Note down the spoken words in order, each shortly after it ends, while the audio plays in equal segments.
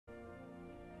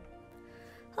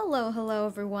Hello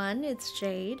everyone, it's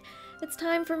Jade. It's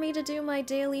time for me to do my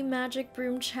daily magic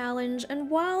broom challenge, and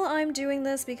while I'm doing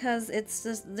this because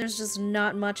there's just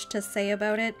not much to say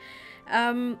about it,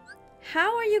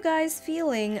 how are you guys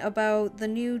feeling about the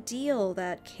new deal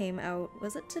that came out?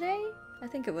 Was it today? I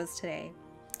think it was today.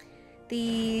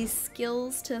 The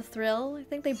Skills to Thrill. I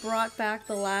think they brought back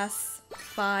the last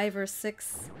 5 or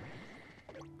 6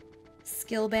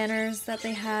 skill banners that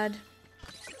they had.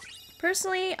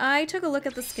 Personally, I took a look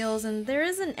at the skills and there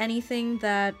isn't anything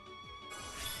that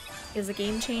is a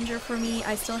game changer for me.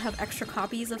 I still have extra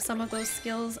copies of some of those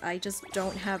skills. I just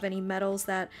don't have any medals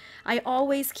that I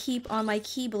always keep on my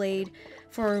Keyblade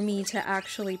for me to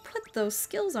actually put those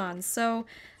skills on. So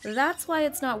that's why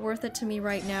it's not worth it to me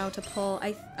right now to pull.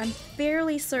 I'm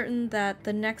fairly certain that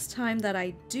the next time that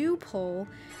I do pull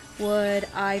would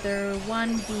either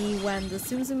one be when the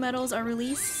Tsum Tsum medals are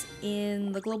released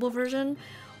in the global version,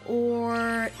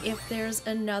 or if there's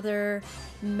another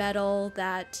medal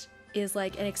that is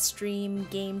like an extreme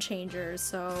game changer,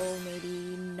 so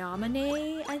maybe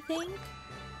Nominee, I think?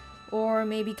 Or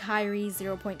maybe Kyrie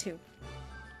 0.2.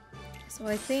 So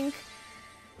I think,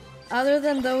 other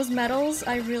than those medals,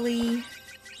 I really...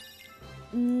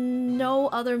 no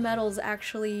other medals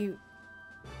actually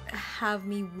have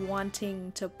me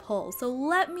wanting to pull. So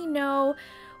let me know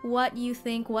what you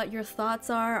think, what your thoughts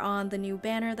are on the new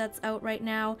banner that's out right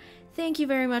now. Thank you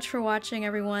very much for watching,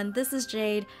 everyone. This is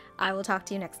Jade. I will talk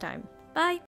to you next time. Bye!